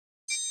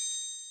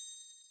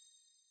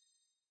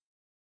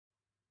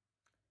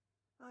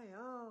Hi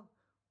all,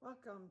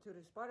 welcome to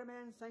the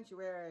Spider-Man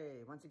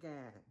Sanctuary once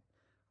again.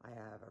 I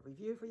have a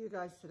review for you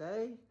guys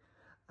today,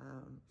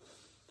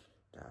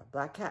 the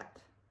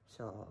BlackCat.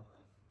 So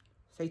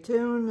stay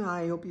tuned.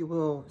 I hope you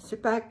will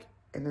sit back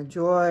and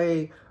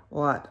enjoy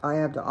what I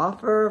have to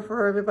offer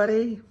for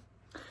everybody.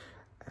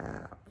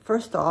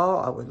 First of all,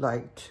 I would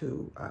like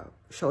to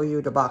show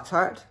you the box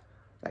art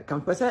that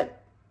comes with it.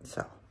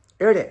 So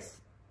here it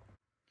is.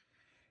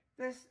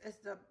 This is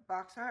the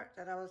box art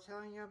that I was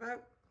telling you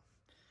about.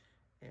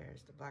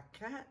 There's the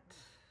BlackCat.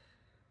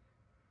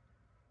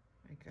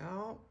 There we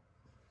go.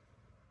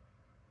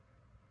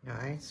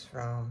 Nice,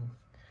 from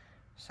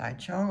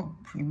Sideshow,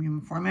 premium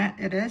format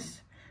it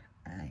is.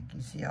 And you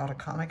can see all the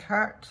comic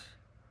art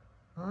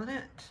on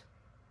it.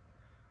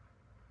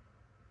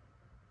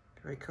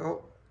 Very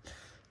cool.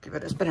 Give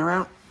it a spin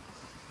around.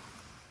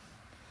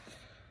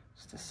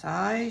 It's the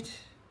side.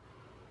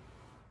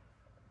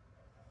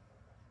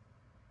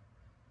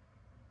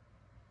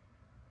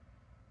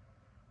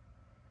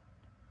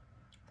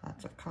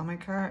 Lots of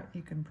comic art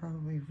you can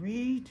probably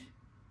read.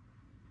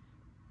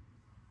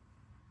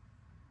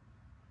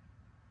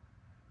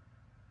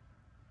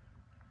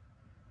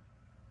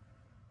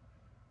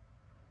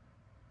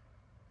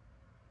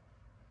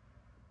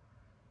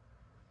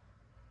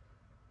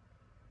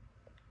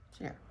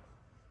 Yeah.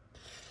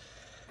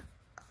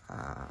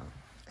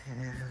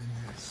 And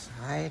the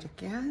side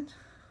again.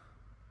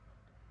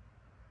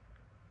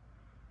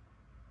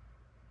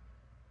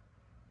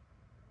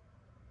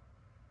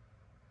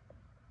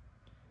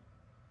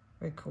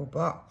 Very cool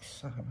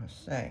box, I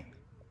must say.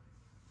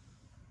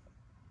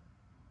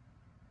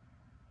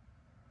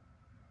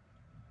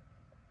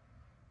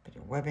 Bit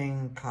of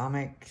webbing,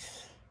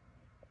 comics.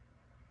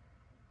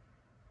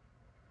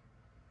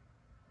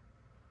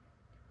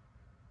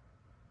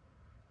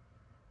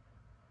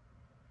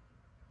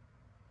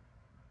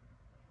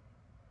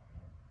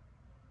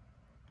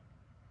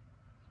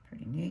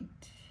 Pretty neat.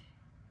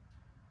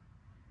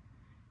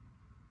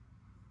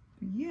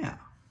 Yeah.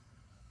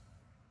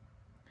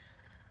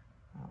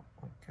 Out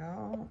we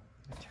go.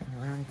 Turn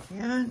around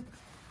again.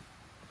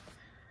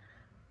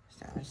 Just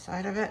the other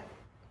side of it.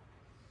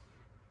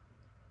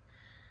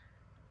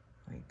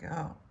 There we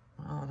go.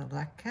 Oh, the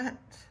BlackCat.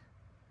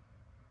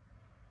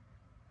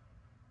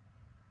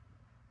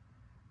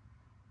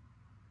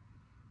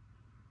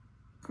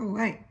 Cool,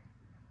 right?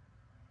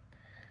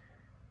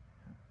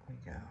 There we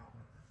go.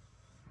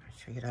 I'll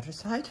show you the other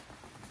side.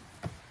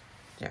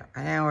 There,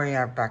 and now we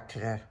are back to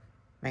the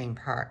main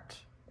part.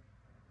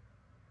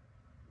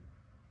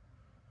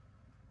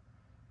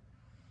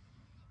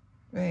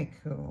 Very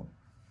cool.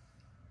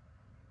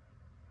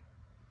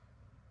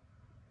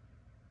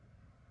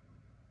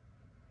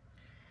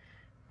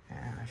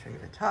 And I'll show you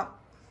the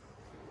top.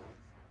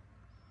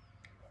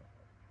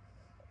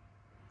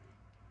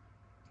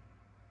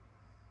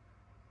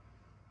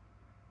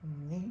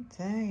 Neat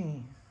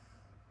thing.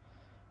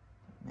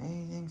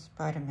 Amazing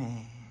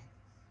Spider-Man.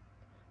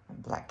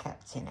 And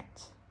BlackCat's in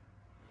it.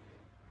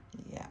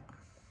 Yeah.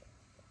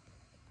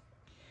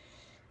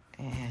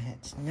 And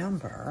it's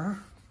number,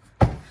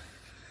 let's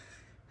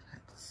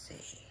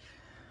see.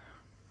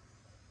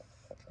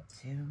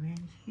 Zoom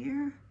in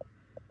here.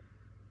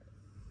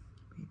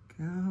 We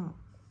go.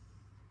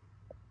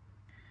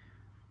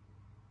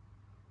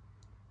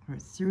 We're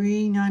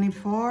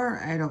 394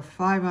 out of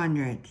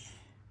 500.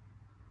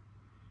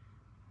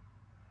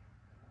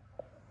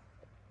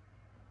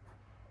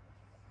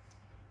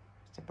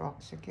 The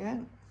box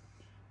again.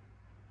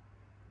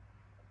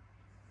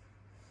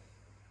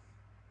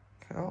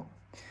 Cool.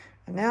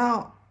 And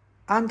now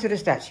onto the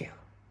statue.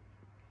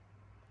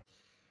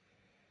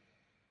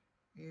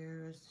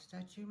 Here is the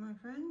statue, my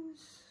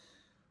friends.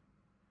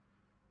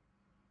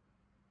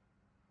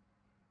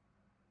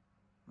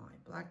 My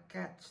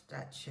BlackCat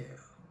statue.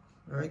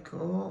 Very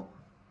cool.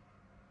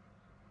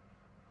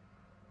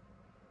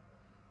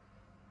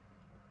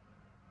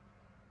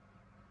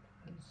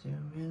 Let's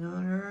zoom in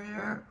on her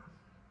here.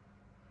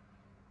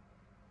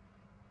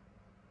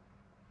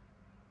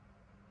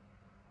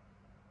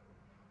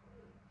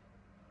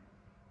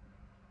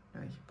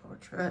 Nice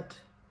portrait.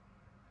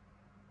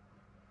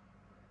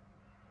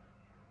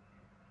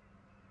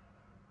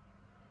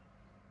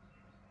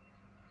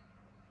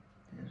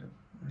 There's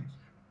a nice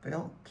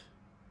belt.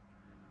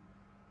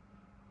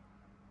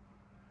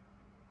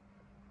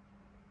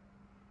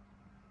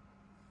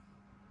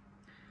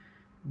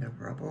 The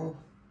rubble,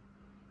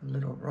 the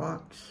little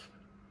rocks,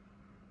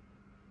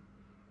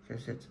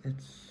 because it's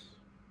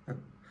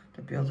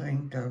the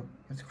building,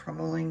 it's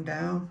crumbling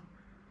down.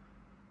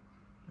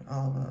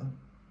 All the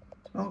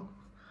smoke.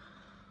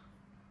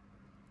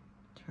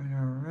 Turn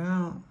her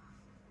around.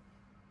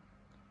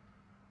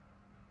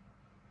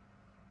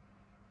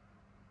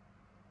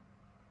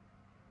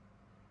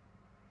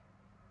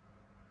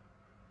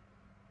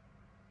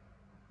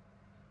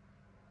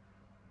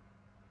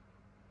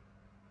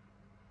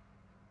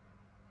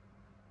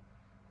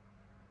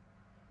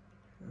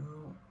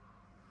 Cool.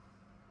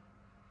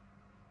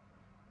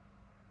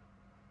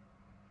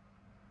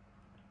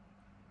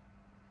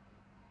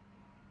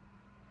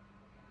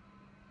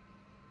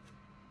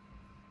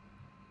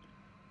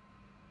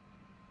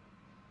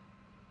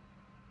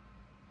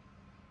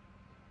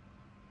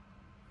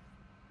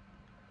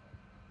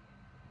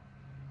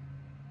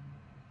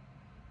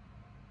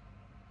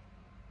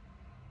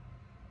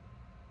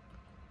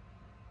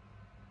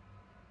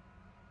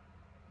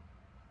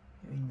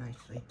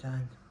 Nicely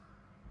done.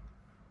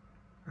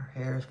 Her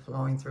hair is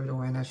flowing through the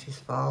wind as she's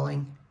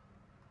falling.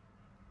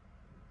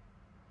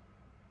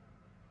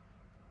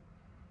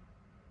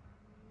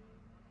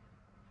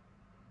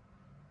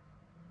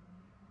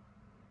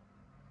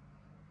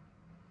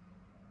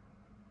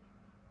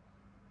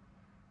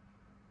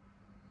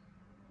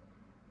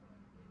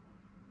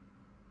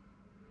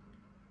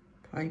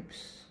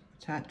 Pipes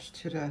attached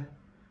to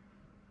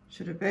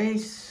the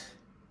base.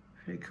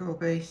 Pretty cool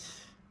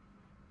base.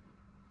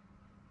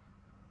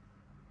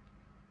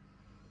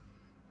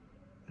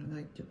 I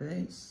like the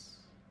base.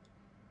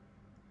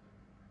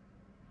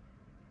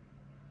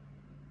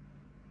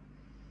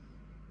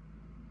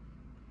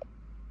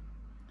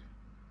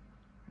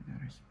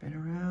 Another spin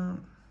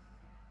around.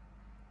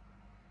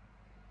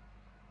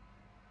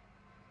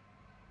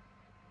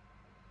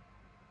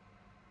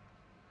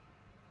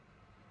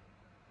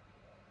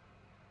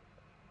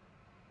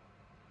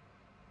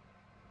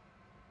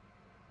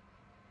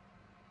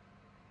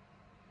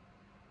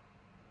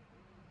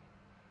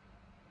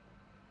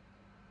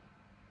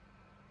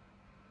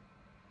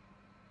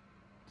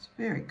 It's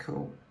very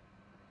cool.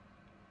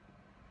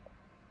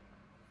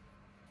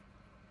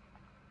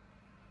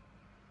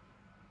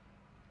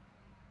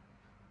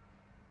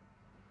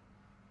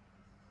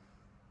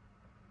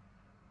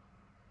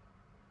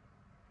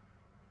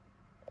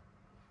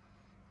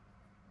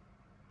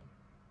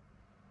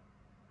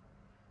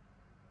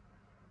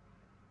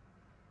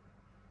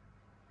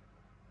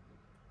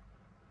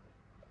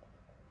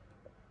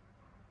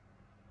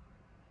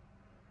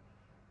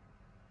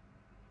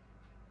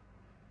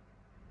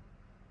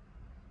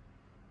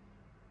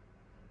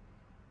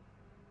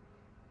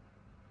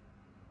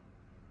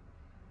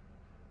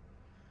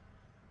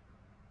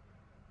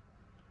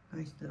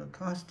 Nice little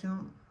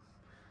costume.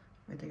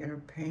 I think I get her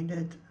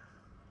painted.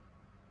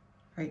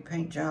 Great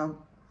paint job.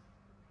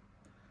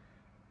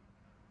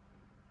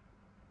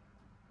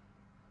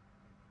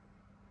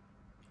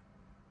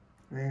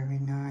 Very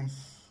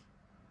nice.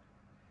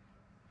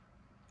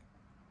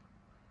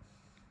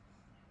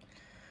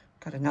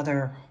 Got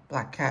another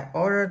BlackCat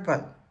ordered,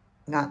 but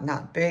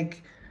not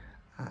big.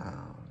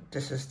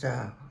 This is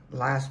the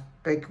last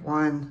big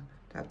one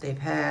that they've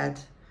had.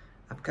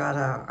 I've got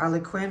a Harley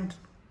Quinn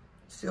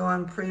still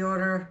on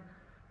pre-order.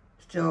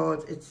 Still,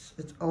 it's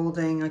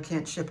olding. I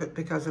can't ship it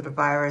because of the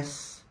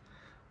virus,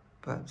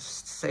 but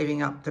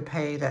saving up to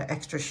pay the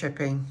extra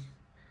shipping.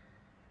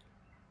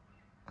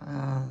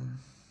 And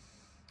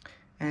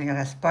I got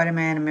a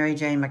Spider-Man and Mary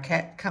Jane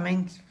maquette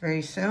coming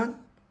very soon.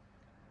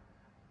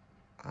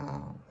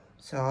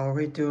 So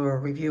I'll do a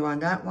review on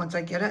that once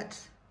I get it.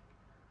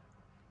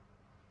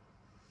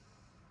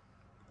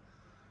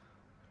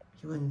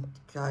 You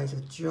guys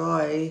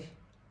enjoy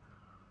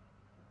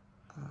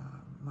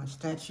my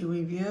statue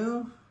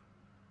review.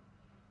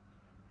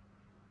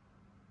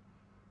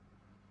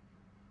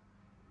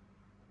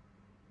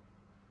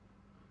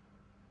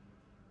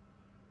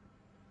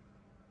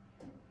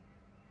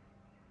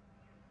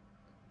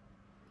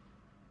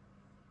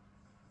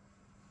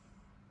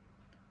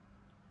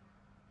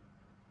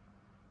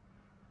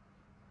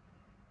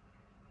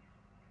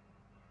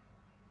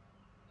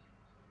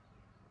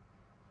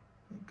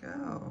 There you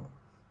go.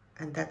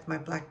 And that's my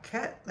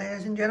BlackCat,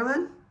 ladies and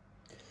gentlemen.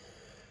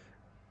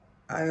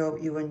 I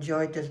hope you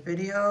enjoyed this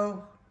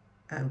video,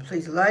 and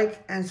please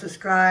like and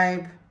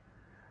subscribe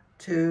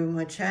to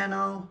my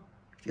channel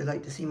if you'd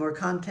like to see more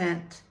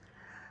content.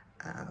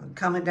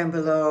 Comment down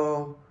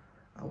below.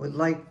 I would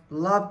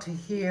love to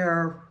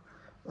hear,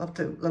 love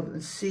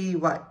to see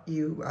what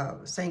you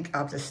think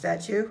of the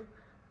statue.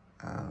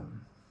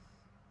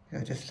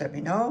 Just let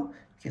me know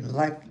if you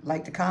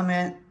like the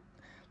comment,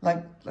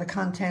 like the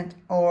content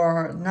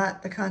or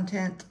not the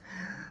content.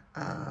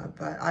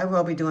 But I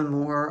will be doing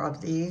more of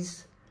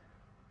these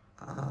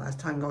as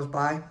time goes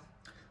by.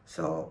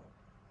 So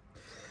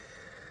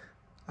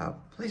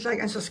please like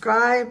and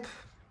subscribe,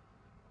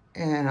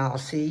 and I'll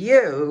see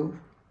you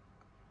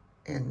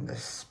in the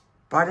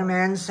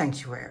Spider-Man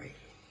Sanctuary.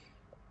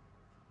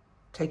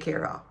 Take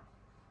care, all.